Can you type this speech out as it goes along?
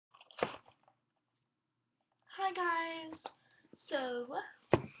Hi guys. So,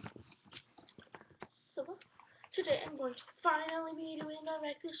 today I'm going to finally be doing a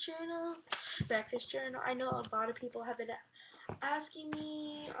Reckless Journal. I know a lot of people have been asking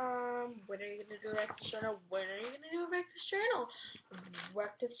me, when are you gonna do a Reckless Journal? When are you gonna do a Reckless Journal?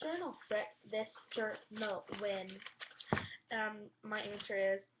 Reckless Journal. When? My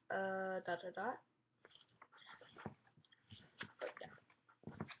answer is dot dot dot. But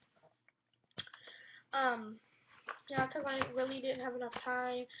yeah, because I really didn't have enough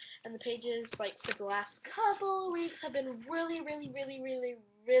time, and the pages, like, for the last couple of weeks have been really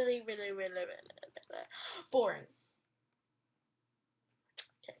boring.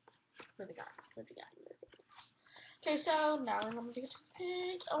 Okay, moving on. Okay, so now I'm going to get to the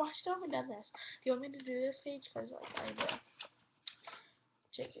page. Oh, I still haven't done this. Do you want me to do this page? Because, like, I will.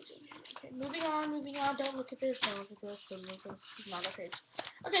 Okay, moving on. Don't look at this. It's not a page.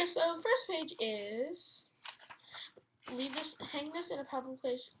 Okay, so first page is hang this in a public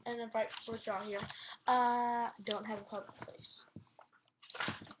place and invite people to draw here. Don't have a public place.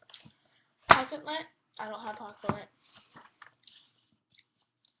 Pocket lint? I don't have pocket lint.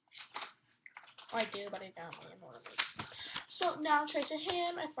 I do, but I don't really know what it means. So now trace a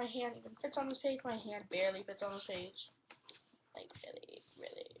hand. If my hand even fits on this page, my hand barely fits on this page. Like,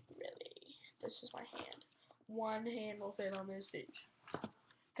 really. This is my hand. One hand will fit on this page.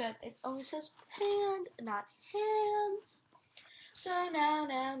 Good. It only says hand, not hands. So now,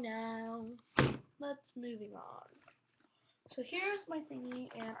 let's moving on. So here's my thingy,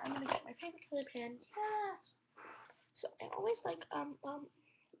 and I'm gonna get my paper color pen. Yes. So I always like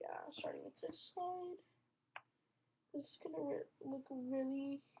yeah, starting with this side. This is gonna look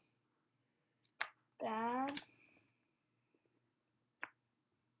really bad,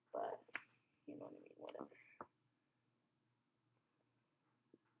 but you know what I mean. Whatever.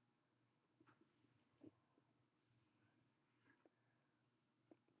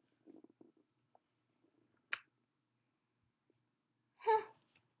 Huh.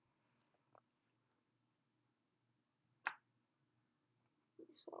 You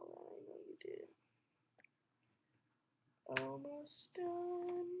saw that? I know you did. Almost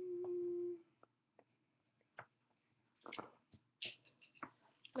done.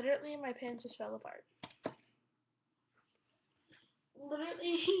 Literally, my pen just fell apart.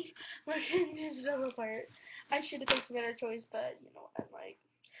 Literally, my pen just fell apart. I should have picked a better choice, but you know, I'm like,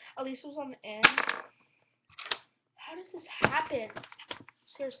 at least it was on the end. How does this happen?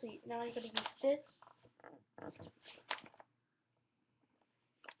 Seriously, now I gotta use this.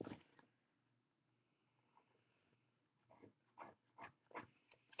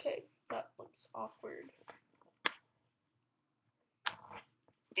 Okay, that looks awkward.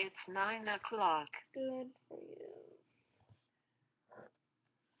 It's 9 o'clock. Good for you.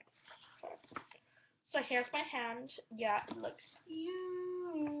 Okay. So here's my hand. Yeah, it looks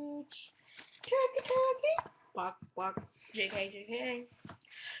huge. Turkey. Walk. JK.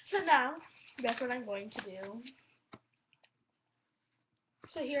 So now, that's what I'm going to do.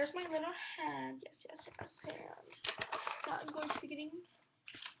 So here's my little hand. Yes, hand. Now I'm going to be getting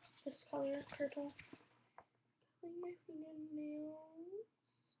this color, purple. Coloring my fingernails.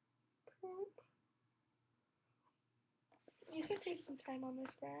 You can take some time on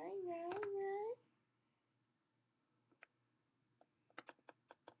this, right?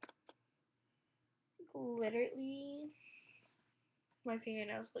 Literally, my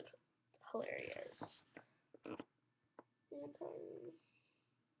fingernails look hilarious. And tiny.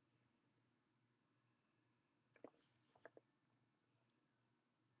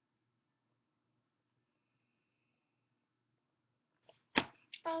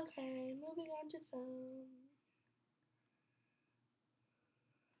 Okay, moving on to some.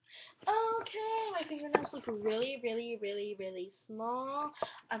 Okay, my fingernails look really small.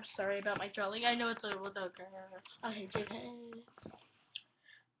 I'm sorry about my drawing. I know it's a little darker. Okay, JK.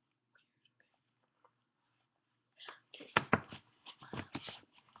 Okay.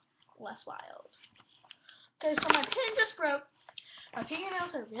 Less wild. Okay, so my pen just broke. My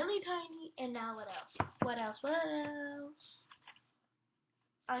fingernails are really tiny, and now what else?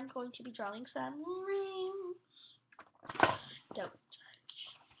 I'm going to be drawing some rings. Don't judge.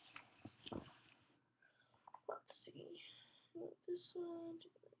 Let's see. This one.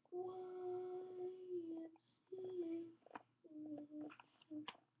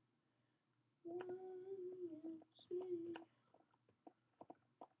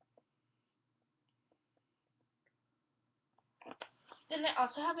 Then I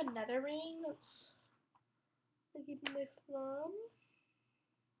also have another ring that's like my thumb.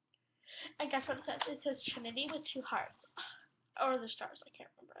 And guess what it says? It says Trinity with 2 hearts. Or the stars, I can't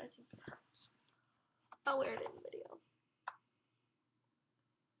remember. I think the hearts. I'll wear it in the video.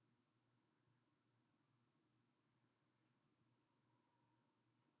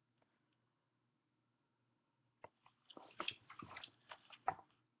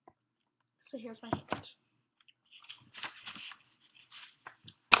 So here's my hand.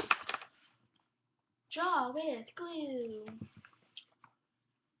 Draw with glue.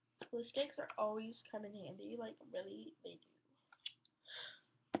 Glue sticks are always come in handy, like really, they do.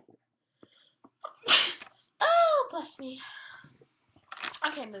 Oh, bless me.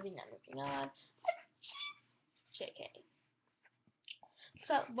 Okay, moving on. JK.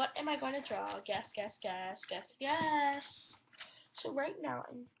 So, what am I going to draw? Guess. So right now,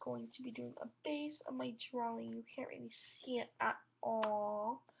 I'm going to be doing a base of my drawing. You can't really see it at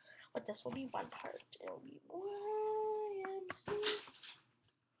all. But this will be one part. It will be YMC.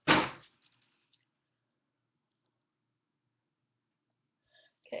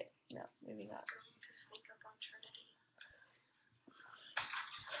 Okay, now moving on.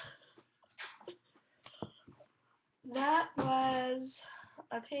 That was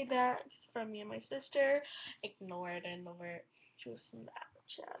a payback from me and my sister. Ignore it. She was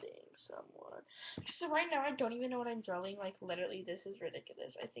Snapchatting someone. So right now I don't even know what I'm drawing. Like literally, this is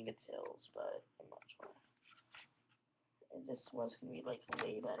ridiculous. I think it's hills, but I'm not sure. And this was gonna be like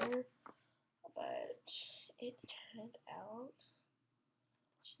way better, but it turned out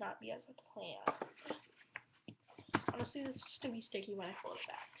to not be as a plan. Honestly, this is gonna be sticky when I fold it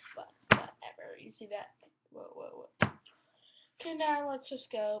back, but whatever. You see that? Whoa. Okay, now let's just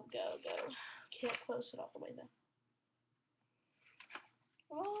go. Can't close it all the way though.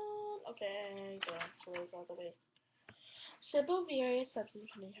 Okay, go close all the way. Simple various substance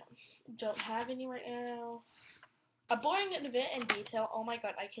don't have any right now. A boring event in detail. Oh my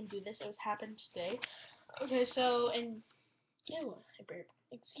god, I can do this. It was happened today. Okay, so ew, I burped.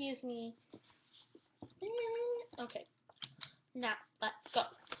 Excuse me. Okay, now let's go.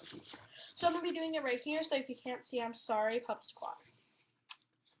 So I'm gonna be doing it right here. So if you can't see, I'm sorry. Pop a squat.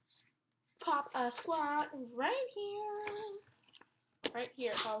 Pop a squat right here. Right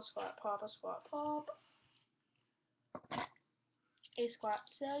here. Pop a squat. Pop a squat. Pop a squat.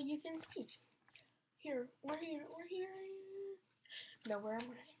 So you can see. Here. We're here. No, where am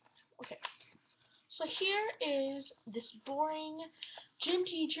I? Okay. So here is this boring gym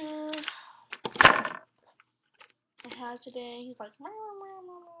teacher I have today. He's like,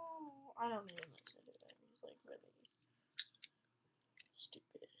 I don't even listen to him. He's like really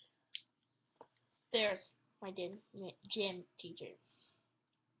stupid. There's my gym teacher.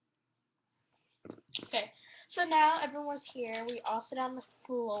 Okay, so now everyone's here. We all sit on the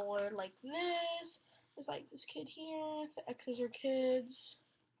floor like this. There's like this kid here. The X's are kids.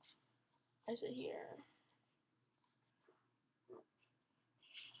 I sit here.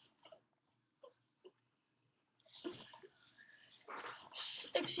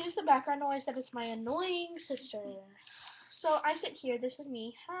 Excuse the background noise, that is my annoying sister. So I sit here, this is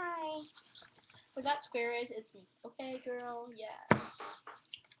me. Hi. Where that square is, it's me. Okay, girl, yes.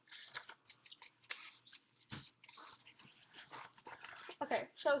 Okay,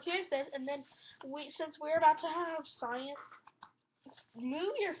 so here's this, and then since we're about to have science,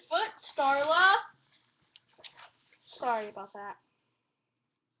 move your foot, Starla. Sorry about that.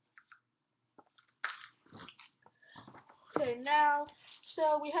 Okay, now,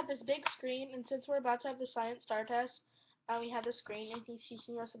 so we have this big screen, and since we're about to have the science star test, we have the screen, and he's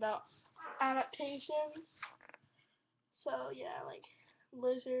teaching us about adaptations. So, yeah, like,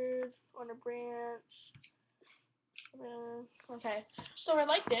 lizard on a branch. Okay, so we're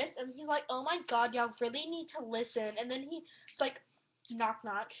like this, and he's like, oh my god, y'all really need to listen. And then he's like, knock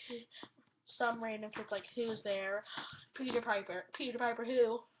knock. Some random kid's like, who's there? Peter Piper. Peter Piper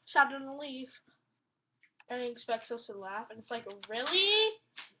who? Shouted on the leaf. And he expects us to laugh, and it's like, really?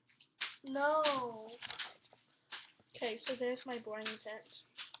 No. Okay, so there's my boring tent.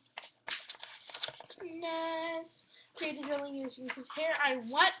 Next, creative drilling using his hair. I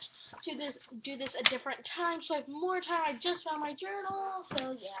want to do this a different time, so I have more time. I just found my journal,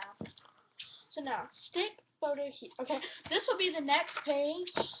 so yeah. So now, stick photo here. Okay, this will be the next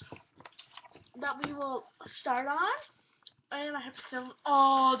page that we will start on. And I have to fill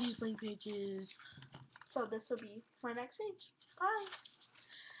all these blank pages. So this will be my next page.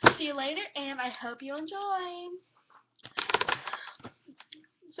 Bye. See you later, and I hope you enjoy.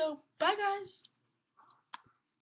 So, bye guys.